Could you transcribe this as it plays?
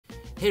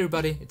Hey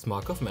everybody, it's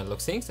Marco from Analog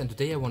Things, and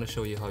today I want to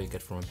show you how you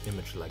get from an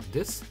image like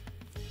this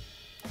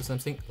to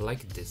something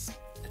like this,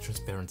 a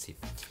transparency.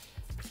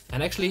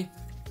 And actually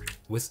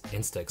with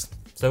Instax.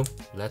 So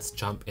let's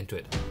jump into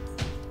it.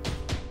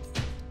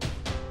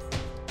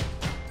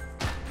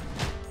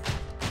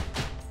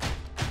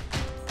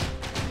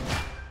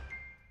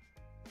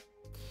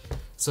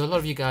 So a lot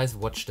of you guys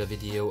watched the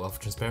video of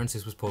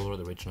transparencies with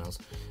Polaroid originals,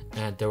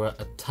 and there were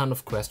a ton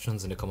of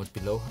questions in the comments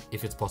below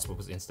if it's possible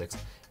with Instax.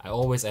 I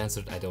always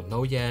answered, I don't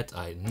know yet,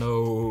 I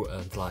know,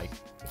 and like,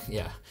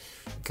 yeah,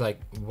 it's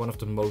like one of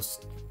the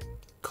most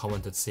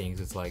commented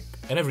things. It's like,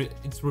 and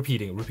it's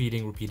repeating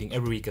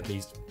every week at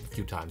least a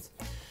few times.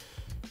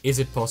 Is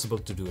it possible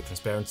to do a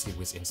transparency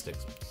with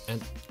Instax?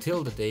 And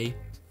till the day,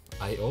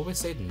 I always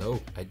said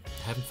no. I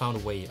haven't found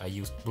a way. I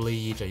used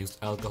bleach, I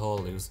used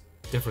alcohol, I used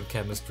different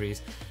chemistries.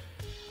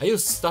 I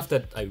use stuff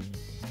that I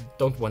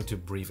don't want to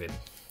breathe in.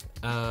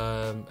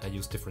 I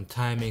use different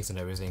timings and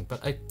everything,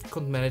 but I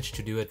couldn't manage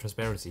to do a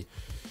transparency.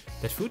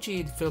 That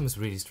Fuji film is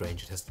really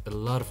strange. It has a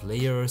lot of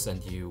layers,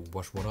 and you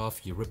wash one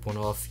off, you rip one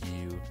off,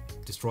 you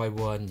destroy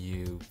one,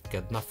 you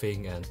get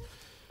nothing, and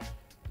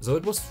so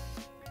it was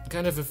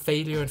kind of a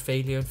failure and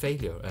failure and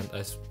failure. And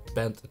I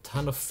spent a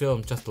ton of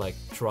film just like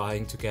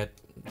trying to get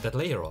that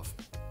layer off.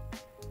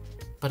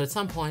 But at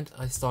some point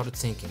I started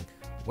thinking,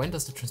 when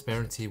does the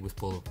transparency with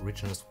Polaroid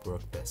originals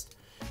work best?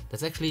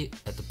 That's actually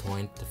at the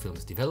point the film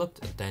is developed,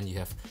 and then you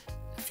have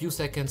a few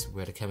seconds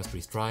where the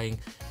chemistry is drying,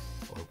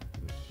 or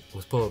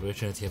with Polaroid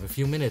originals you have a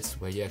few minutes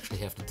where you actually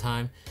have the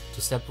time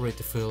to separate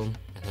the film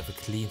and have a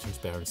clean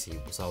transparency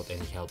without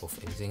any help of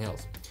anything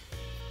else.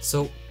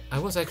 So I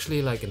was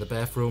actually like in the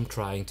bathroom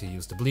trying to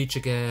use the bleach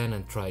again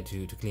and try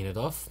to clean it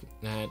off,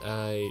 and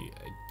I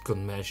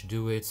couldn't manage to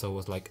do it, so I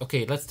was like,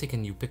 okay, let's take a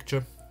new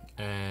picture.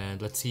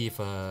 And let's see if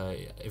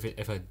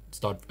I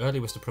start early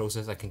with the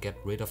process, I can get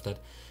rid of that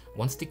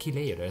one sticky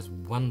layer. There's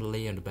one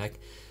layer in the back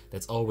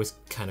that's always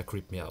kind of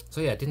creeped me out.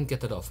 So yeah, I didn't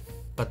get that off.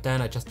 But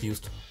then I just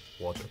used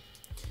water.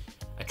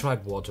 I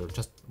tried water,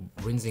 just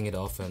rinsing it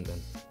off, and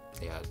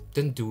yeah,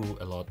 didn't do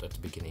a lot at the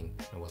beginning.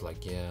 I was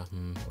like, yeah,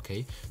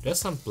 okay. There's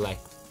some black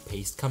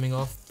paste coming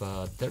off,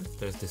 but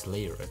there's this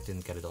layer. I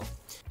didn't get it off.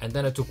 And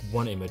then I took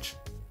one image,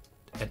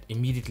 and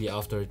immediately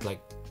after it,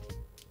 like,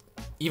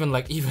 even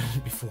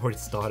before it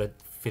started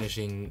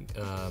finishing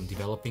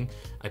developing,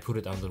 I put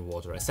it under the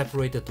water. I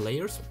separated the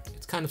layers.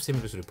 It's kind of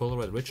similar to the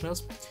Polaroid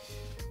originals.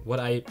 What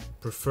I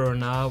prefer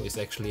now is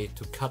actually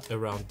to cut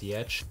around the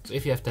edge. So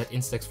if you have that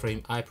Instax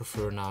frame, I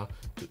prefer now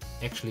to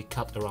actually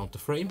cut around the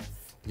frame,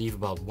 leave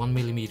about 1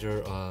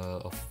 millimeter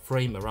of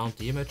frame around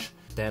the image,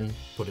 then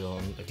put it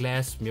on a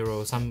glass,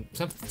 mirror, some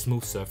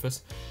smooth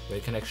surface where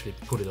you can actually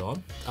put it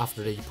on.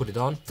 After that you put it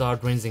on,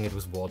 start rinsing it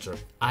with water.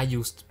 I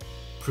used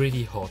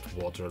pretty hot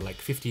water, like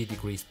 50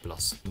 degrees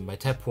plus. My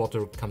tap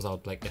water comes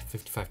out like at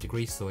 55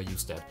 degrees, so I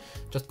use that.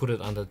 Just put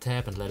it under the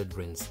tap and let it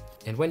rinse.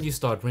 And when you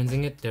start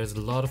rinsing it, there's a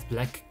lot of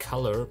black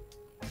color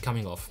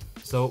coming off.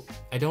 So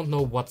I don't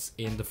know what's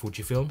in the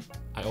Fujifilm.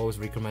 I always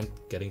recommend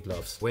getting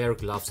gloves. Wear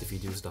gloves if you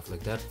do stuff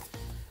like that.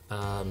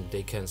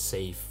 They can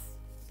save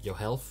your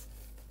health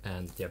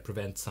and yeah,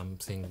 prevent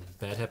something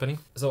bad happening.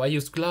 So I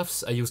used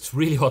gloves, I used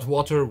really hot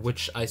water,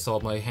 which I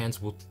thought my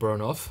hands would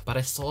burn off, but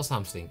I saw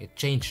something, it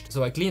changed.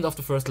 So I cleaned off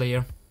the first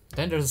layer,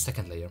 then there's a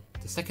second layer.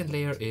 The second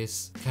layer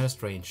is kind of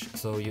strange.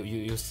 So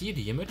you see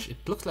the image, it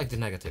looks like the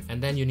negative,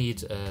 and then you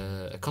need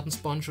a cotton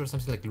sponge or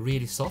something like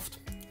really soft,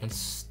 and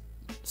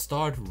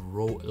start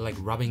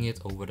rubbing it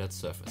over that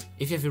surface.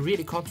 If you have a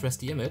really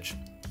contrasty image,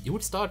 you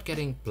would start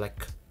getting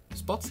black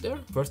spots there.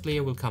 First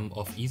layer will come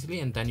off easily,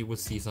 and then you will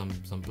see some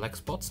black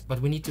spots, but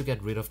we need to get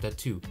rid of that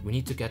too. We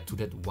need to get to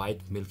that white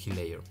milky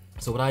layer.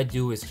 So what I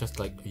do is just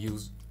like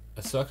use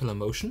a circular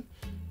motion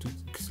to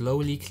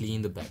slowly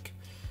clean the back.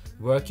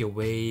 Work your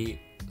way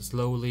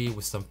slowly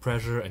with some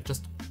pressure and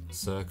just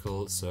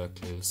circle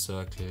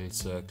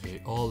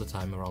all the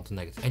time around the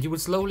negative. And you will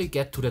slowly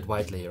get to that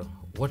white layer.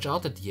 Watch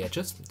out at the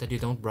edges that you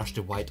don't brush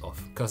the white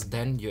off, because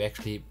then you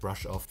actually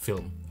brush off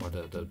film or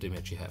the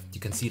image you have.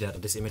 You can see that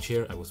on this image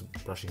here, I was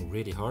brushing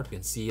really hard. You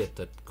can see at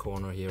that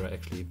corner here, I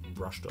actually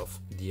brushed off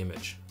the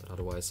image, but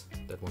otherwise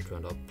that one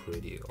turned out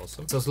pretty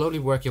awesome. So slowly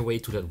work your way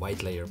to that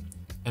white layer.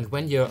 And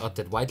when you're at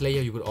that white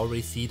layer, you will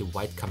already see the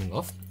white coming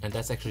off, and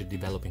that's actually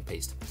developing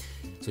paste.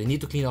 So you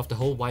need to clean off the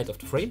whole white of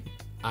the frame.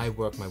 I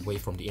work my way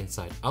from the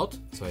inside out,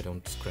 so I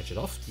don't scratch it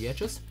off the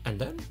edges, and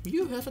then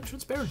you have a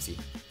transparency.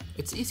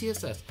 It's easy as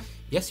that.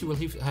 Yes, you will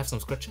have some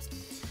scratches,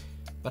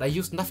 but I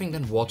used nothing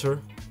than water,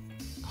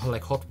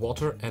 like hot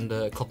water and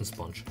a cotton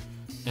sponge.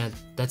 And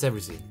that's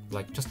everything.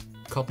 Like just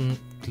cotton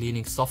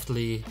cleaning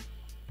softly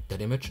that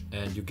image,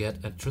 and you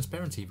get a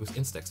transparency with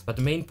Instax. But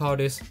the main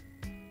part is,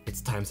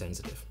 it's time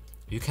sensitive.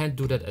 You can't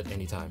do that at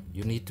any time.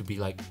 You need to be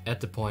like at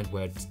the point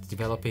where it's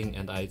developing,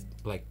 and I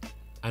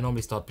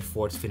normally start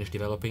before it's finished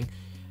developing.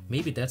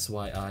 Maybe that's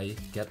why I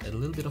get a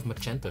little bit of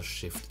magenta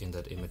shift in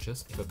that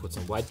images. If I put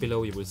some white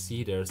below, you will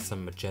see there's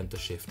some magenta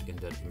shift in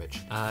that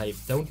image. I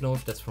don't know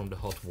if that's from the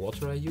hot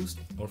water I used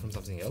or from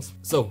something else.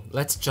 So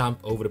let's jump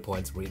over the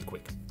points real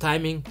quick.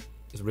 Timing,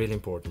 is really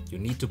important. You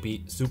need to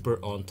be super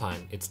on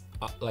time. It's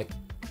like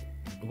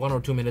 1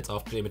 or 2 minutes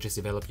after the image is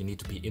developed, you need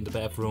to be in the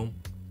bathroom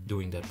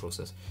doing that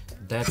process.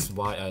 That's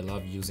why I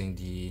love using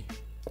the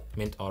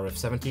Mint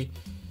RF70,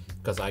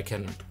 because I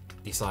can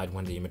decide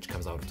when the image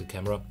comes out of the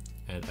camera,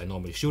 and I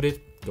normally shoot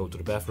it, go to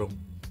the bathroom,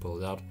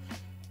 pull it out,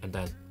 and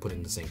then put it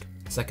in the sink.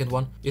 Second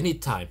one, you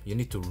need time. You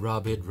need to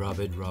rub it.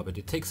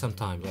 It takes some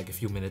time, like a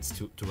few minutes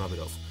to rub it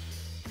off.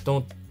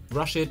 Don't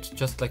rush it,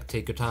 just like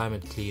take your time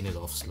and clean it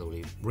off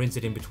slowly. Rinse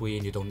it in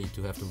between. You don't need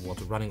to have the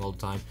water running all the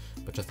time,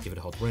 but just give it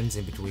a hot rinse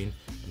in between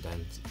and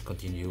then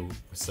continue with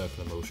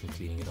circular motion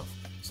cleaning it off.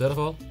 Third of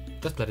all,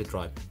 just let it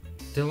dry.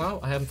 Till now,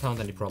 I haven't found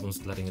any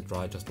problems letting it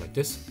dry just like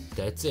this.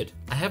 That's it.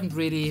 I haven't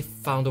really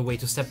found a way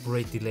to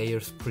separate the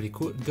layers pretty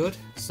good,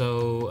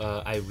 so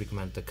I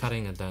recommend the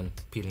cutting and then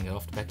peeling it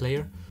off the back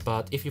layer.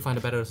 But if you find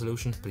a better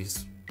solution,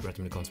 please write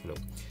them in the comments below.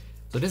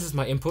 So this is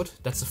my input.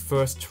 That's the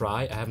first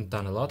try. I haven't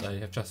done a lot. I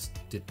have just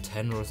did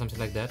 10 or something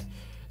like that.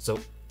 So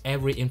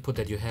every input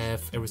that you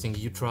have, everything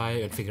you try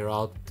and figure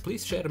out,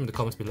 please share them in the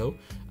comments below.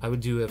 I will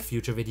do a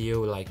future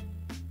video like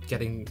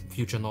getting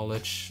future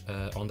knowledge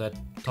on that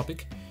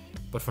topic.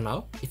 But for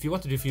now, if you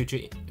want to do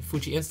Fuji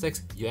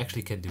Instax, you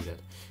actually can do that.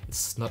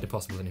 It's not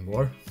impossible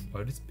anymore,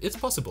 but it's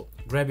possible.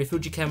 Grab your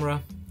Fuji camera,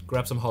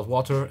 grab some hot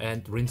water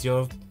and rinse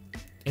your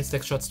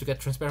Instax shots to get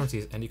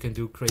transparencies, and you can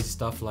do crazy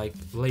stuff like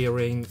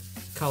layering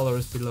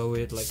colors below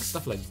it, like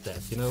stuff like that,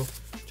 you know?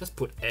 Just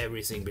put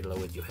everything below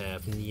it you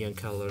have, neon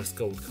colors,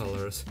 gold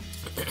colors.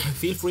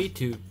 Feel free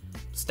to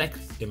stack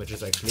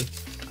images actually.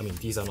 I mean,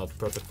 these are not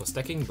perfect for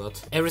stacking, but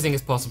everything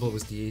is possible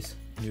with these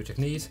new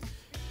techniques.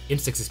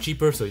 Instax is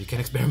cheaper, so you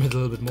can experiment a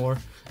little bit more.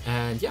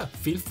 And yeah,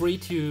 feel free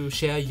to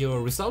share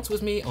your results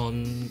with me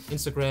on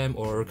Instagram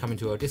or come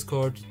into our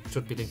Discord. It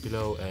should be linked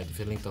below. And if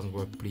the link doesn't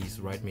work, please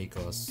write me,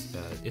 because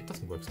it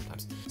doesn't work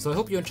sometimes. So I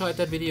hope you enjoyed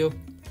that video.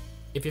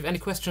 If you have any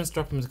questions,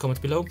 drop them in the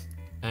comments below.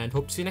 And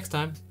hope to see you next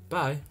time.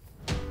 Bye!